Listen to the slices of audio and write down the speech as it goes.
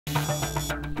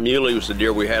Muley was the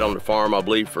deer we had on the farm, I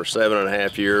believe, for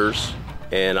 7.5 years.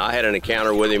 And I had an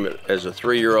encounter with him as a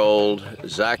 3-year-old.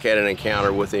 Zach had an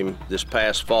encounter with him this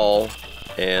past fall,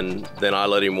 and then I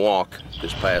let him walk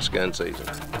this past gun season.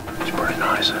 It's pretty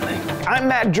nice, I think. I'm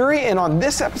Matt Drury, and on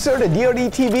this episode of DoD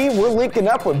TV, we're linking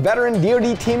up with veteran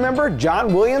DoD team member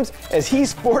John Williams as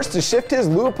he's forced to shift his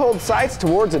Leupold sights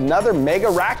towards another mega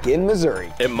rack in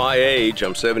Missouri. At my age,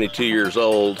 I'm 72 years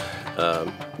old.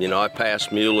 You know, I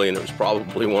passed Muley, and it was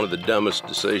probably one of the dumbest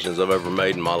decisions I've ever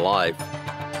made in my life.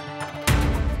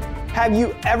 Have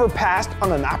you ever passed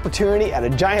on an opportunity at a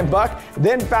giant buck,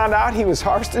 then found out he was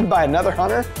harvested by another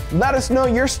hunter? Let us know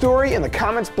your story in the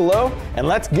comments below, and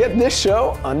let's get this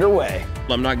show underway.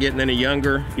 I'm not getting any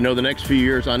younger. You know, the next few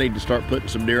years, I need to start putting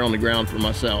some deer on the ground for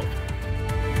myself.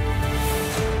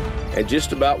 And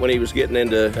just about when he was getting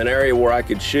into an area where I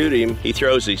could shoot him, he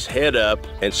throws his head up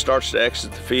and starts to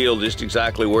exit the field just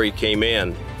exactly where he came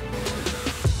in.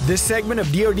 This segment of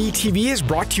DoD TV is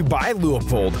brought to you by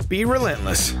Leupold. Be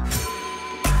relentless.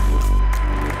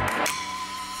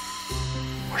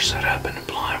 We're set up in the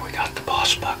blind. We got the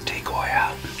boss buck decoy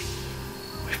out.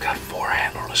 We've got 4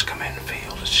 antlerless come in the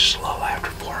field. It's just a little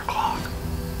after 4 o'clock.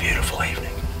 Beautiful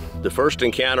evening. The first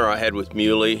encounter I had with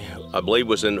Muley, I believe,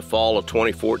 was in the fall of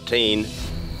 2014.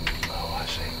 Oh, I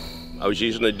see. I was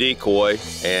using a decoy,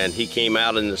 and he came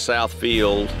out in the south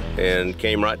field and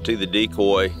came right to the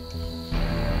decoy. How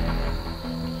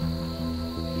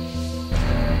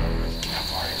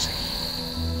far is he?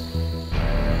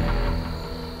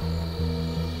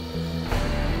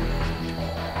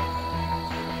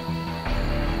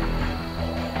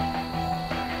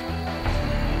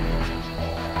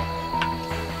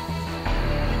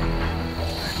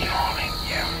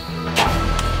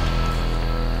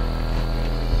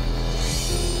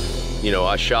 You know,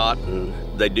 I shot, and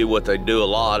they do what they do a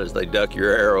lot, is they duck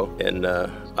your arrow, and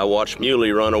I watched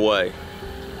Muley run away.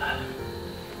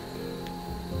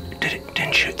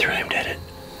 Didn't shoot through him, did it?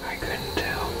 I couldn't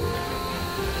tell.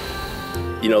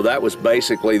 You know, that was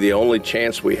basically the only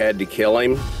chance we had to kill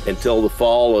him until the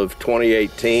fall of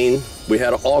 2018. We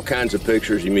had all kinds of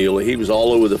pictures of Muley. He was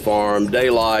all over the farm,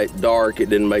 daylight, dark, it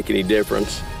didn't make any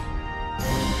difference.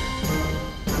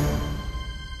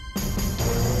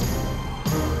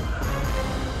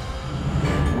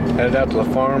 Headed out to the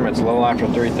farm. It's a little after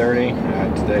 3:30.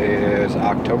 Today is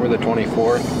October the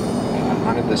 24th.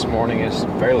 Hunted this morning is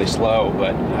fairly slow,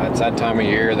 but it's that time of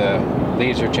year. The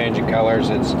leaves are changing colors.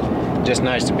 It's just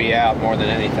nice to be out more than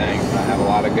anything. I have a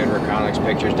lot of good reconnaissance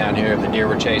pictures down here of the deer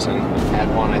we're chasing. Had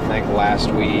one, I think,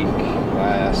 last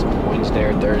Wednesday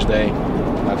or Thursday,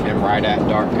 of him right at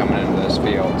dark coming into this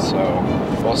field. So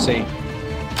we'll see.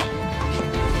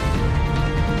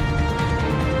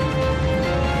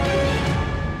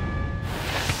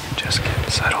 Just getting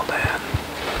settled in.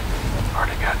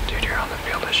 Already got 2 deer on the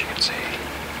field, as you can see.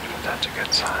 That's a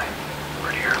good sign.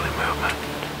 Pretty early movement.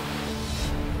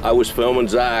 I was filming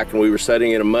Zach, and we were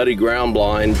sitting in a muddy ground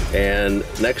blind, and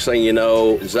next thing you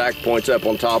know, Zach points up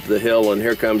on top of the hill, and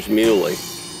here comes Muley.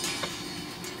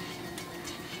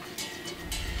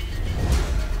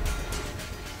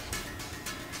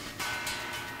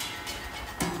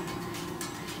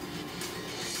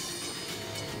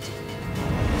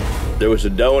 There was a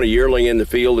doe and a yearling in the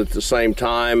field at the same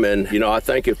time, and you know, I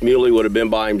think if Muley would have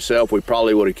been by himself, we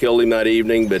probably would have killed him that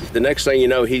evening, but the next thing you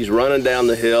know, he's running down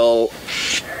the hill.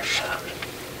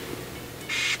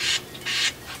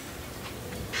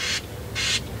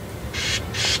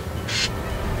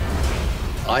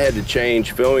 I had to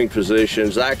change filming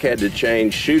positions. Zach had to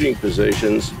change shooting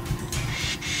positions.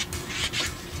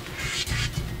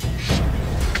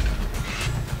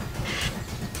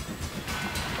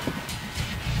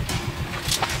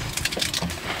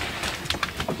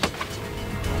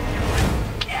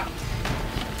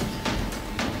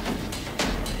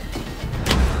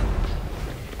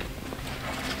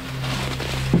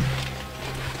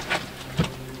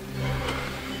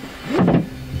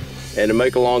 And to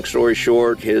make a long story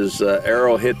short, his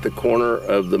arrow hit the corner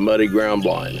of the muddy ground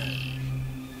blind.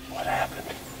 What happened?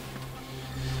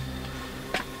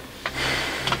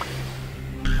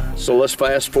 So let's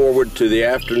fast forward to the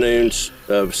afternoons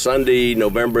of Sunday,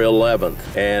 November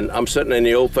 11th. And I'm sitting in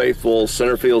the Old Faithful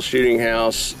Centerfield shooting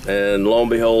house, and lo and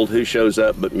behold, who shows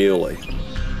up but Muley?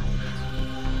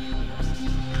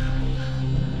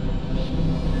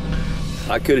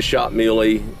 I could have shot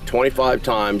Muley 25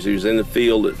 times. He was in the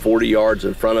field at 40 yards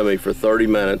in front of me for 30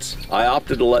 minutes. I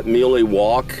opted to let Muley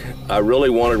walk. I really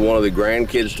wanted one of the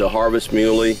grandkids to harvest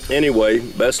Muley. Anyway,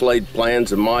 best laid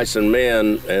plans of mice and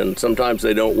men, and sometimes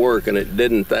they don't work, and it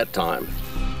didn't that time.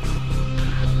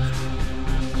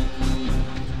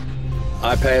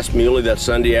 I passed Muley that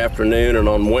Sunday afternoon, and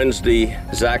on Wednesday,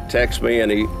 Zach texted me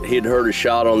and he'd heard a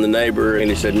shot on the neighbor and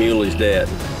he said, Muley's dead.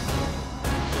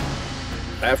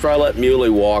 After I let Muley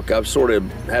walk, I've sort of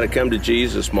had a come to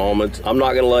Jesus moment. I'm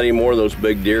not gonna let any more of those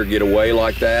big deer get away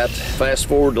like that. Fast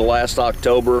forward to last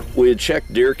October, we had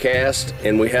checked DeerCast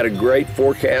and we had a great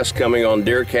forecast coming on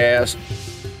DeerCast.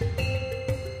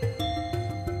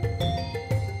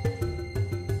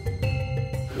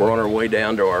 We're on our way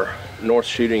down to our north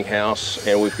shooting house,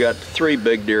 and we've got 3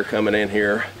 big deer coming in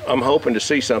here. I'm hoping to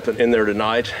see something in there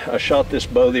tonight. I shot this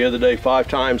bow the other day 5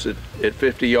 times at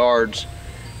 50 yards,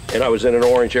 and I was in an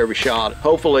orange every shot.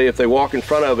 Hopefully, if they walk in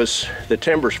front of us, the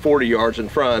timber's 40 yards in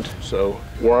front. So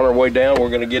we're on our way down.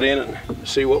 We're gonna get in and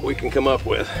see what we can come up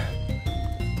with.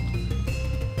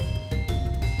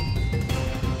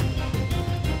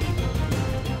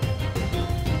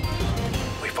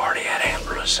 We've already had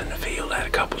antlerless in the field, had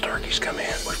a couple turkeys come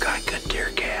in. We've got a good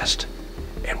deer cast,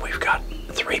 and we've got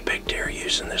 3 big deer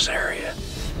using this area.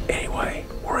 Anyway,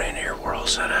 we're in here, we're all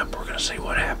set up. We're gonna see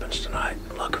what happens tonight.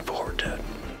 I'm looking forward to it.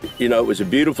 You know, it was a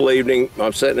beautiful evening.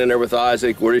 I'm sitting in there with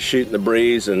Isaac. We're just shooting the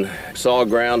breeze and saw a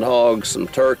groundhog, some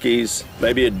turkeys,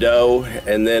 maybe a doe,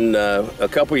 and then a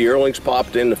couple yearlings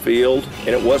popped in the field. And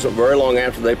it wasn't very long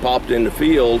after they popped in the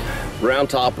field, Round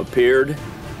Top appeared.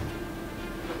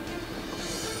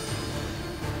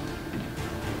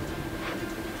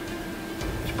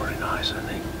 It's pretty nice, I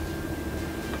think.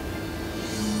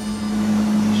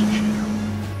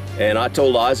 And I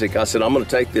told Isaac, I said, I'm gonna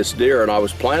take this deer, and I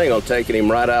was planning on taking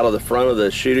him right out of the front of the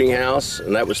shooting house,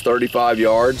 and that was 35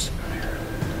 yards.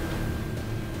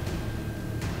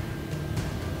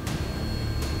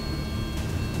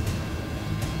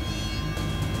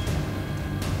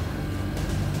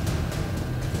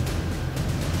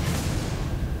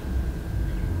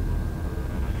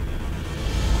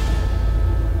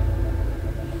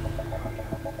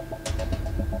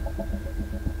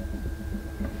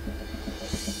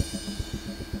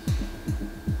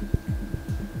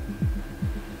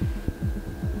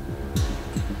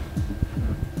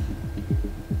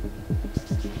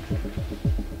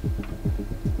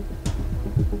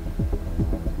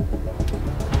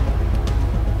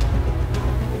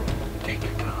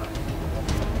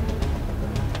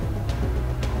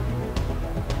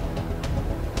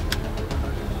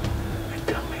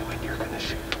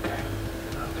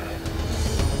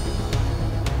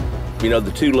 You know,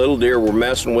 the 2 little deer were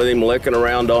messing with him, licking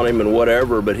around on him and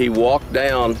whatever, but he walked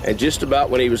down, and just about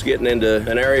when he was getting into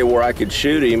an area where I could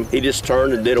shoot him, he just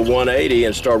turned and did a 180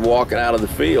 and started walking out of the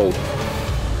field.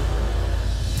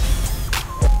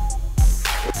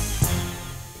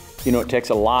 You know, it takes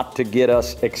a lot to get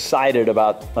us excited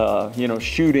about, you know,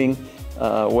 shooting,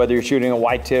 whether you're shooting a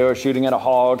whitetail or shooting at a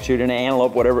hog, shooting an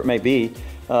antelope, whatever it may be.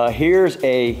 Here's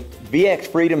a VX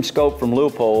Freedom scope from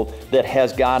Leupold that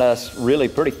has got us really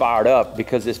pretty fired up,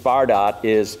 because this fire dot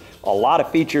is a lot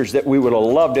of features that we would have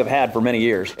loved to have had for many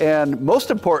years. And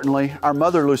most importantly, our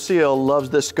mother Lucille loves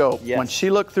this scope. Yes. When she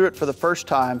looked through it for the first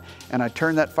time and I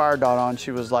turned that fire dot on,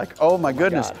 she was like, oh my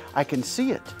goodness, God. I can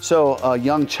see it. So a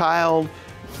young child,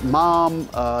 mom,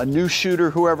 a new shooter,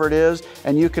 whoever it is,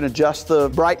 and you can adjust the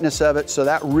brightness of it, so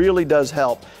that really does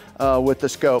help with the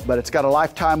scope. But it's got a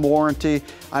lifetime warranty.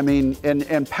 I mean,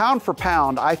 and pound for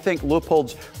pound, I think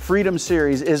Leupold's Freedom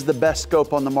Series is the best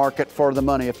scope on the market for the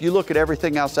money. If you look at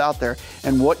everything else out there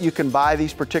and what you can buy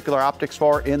these particular optics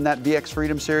for in that VX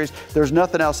Freedom Series, there's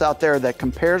nothing else out there that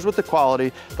compares with the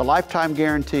quality, the lifetime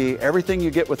guarantee, everything you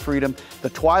get with Freedom,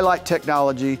 the Twilight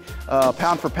technology.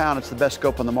 Pound for pound, it's the best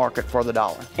scope on the market for the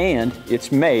dollar. And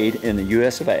it's made in the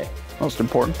US of A. Most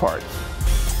important part.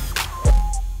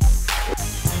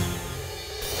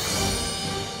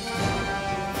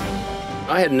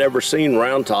 I had never seen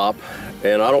Round Top,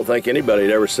 and I don't think anybody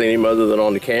had ever seen him other than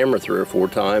on the camera 3 or 4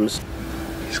 times.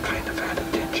 He's kind of out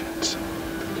of attention, so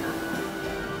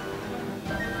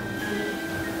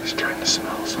he's trying to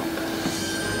smell something.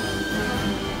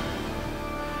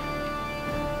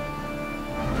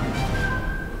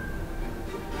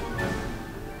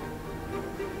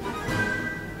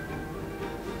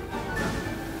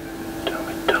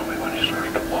 Tell me when he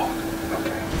starts to walk.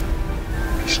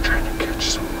 Okay. He's trying to catch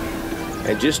some wind.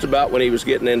 And just about when he was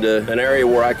getting into an area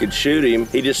where I could shoot him,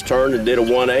 he just turned and did a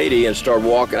 180 and started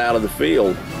walking out of the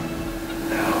field.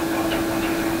 No.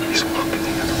 He's walking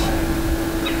the other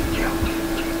way.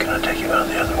 Yeah. Can I take him out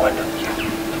the other window? Yeah.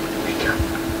 Be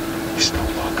careful. He's still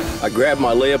walking. I grabbed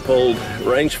my Leupold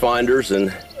rangefinders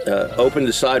and opened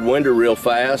the side window real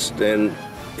fast, and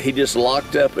he just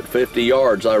locked up at 50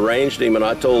 yards. I ranged him and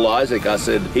I told Isaac, I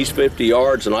said, he's 50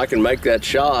 yards and I can make that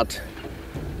shot.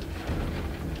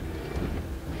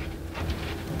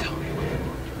 Tell me when.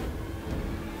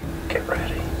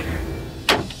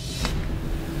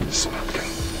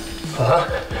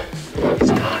 He's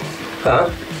gone.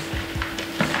 Huh?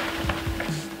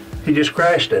 He just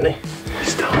crashed, didn't he?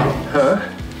 He's down. Huh?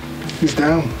 He's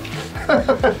down.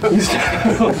 He's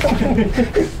down.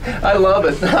 I love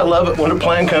it. I love it when a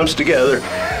plan comes together.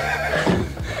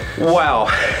 Wow.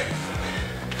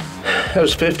 That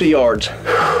was 50 yards.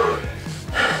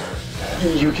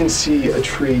 You can see a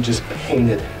tree just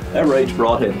painted. That Rage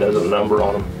Broadhead does a number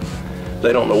on them.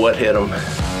 They don't know what hit them.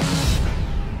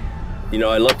 You know,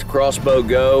 I let the crossbow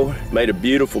go, made a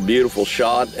beautiful, beautiful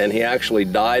shot, and he actually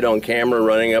died on camera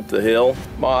running up the hill.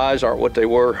 My eyes aren't what they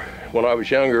were when I was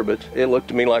younger, but it looked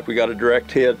to me like we got a direct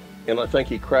hit, and I think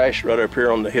he crashed right up here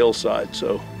on the hillside.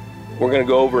 So we're gonna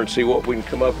go over and see what we can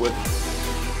come up with.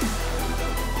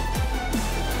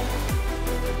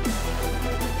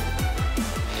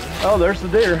 Oh, there's the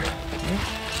deer.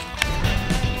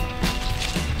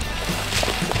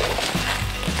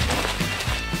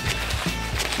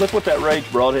 Look what that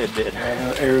Rage Broadhead did.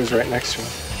 Arrow's right next to him.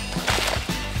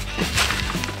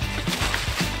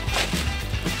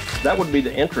 That would be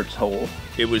the entrance hole.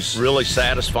 It was really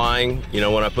satisfying, you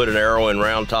know, when I put an arrow in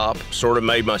round top. Sort of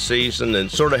made my season and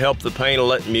sort of helped the pain of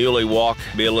letting Muley walk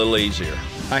be a little easier.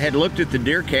 I had looked at the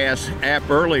DeerCast app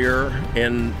earlier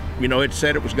and, you know, it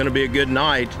said it was going to be a good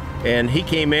night. And he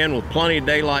came in with plenty of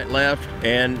daylight left,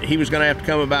 and he was going to have to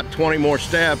come about 20 more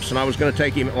steps, and I was going to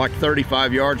take him at like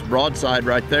 35 yards broadside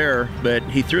right there. But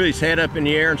he threw his head up in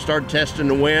the air and started testing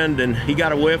the wind, and he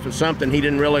got a whiff of something he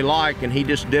didn't really like, and he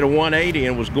just did a 180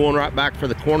 and was going right back for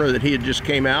the corner that he had just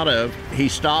came out of. He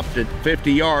stopped at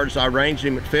 50 yards. I ranged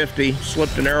him at 50,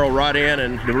 slipped an arrow right in,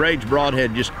 and the Rage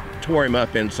Broadhead just tore him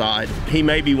up inside. He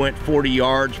maybe went 40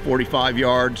 yards, 45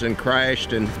 yards and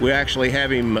crashed, and we actually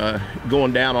have him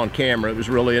going down on camera. It was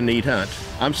really a neat hunt.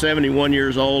 I'm 71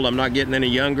 years old. I'm not getting any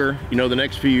younger. You know, the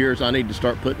next few years I need to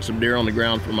start putting some deer on the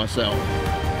ground for myself.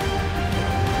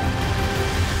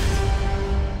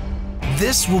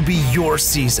 This will be your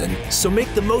season, so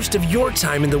make the most of your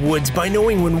time in the woods by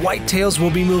knowing when whitetails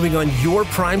will be moving on your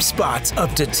prime spots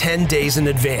up to 10 days in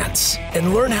advance.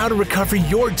 And learn how to recover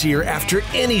your deer after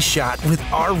any shot with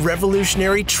our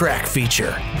revolutionary track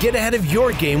feature. Get ahead of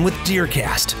your game with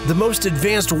DeerCast, the most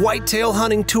advanced whitetail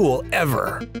hunting tool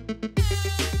ever.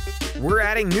 We're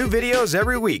adding new videos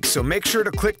every week, so make sure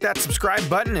to click that subscribe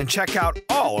button and check out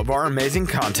all of our amazing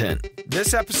content.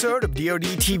 This episode of DoD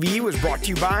TV was brought to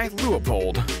you by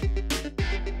Leupold.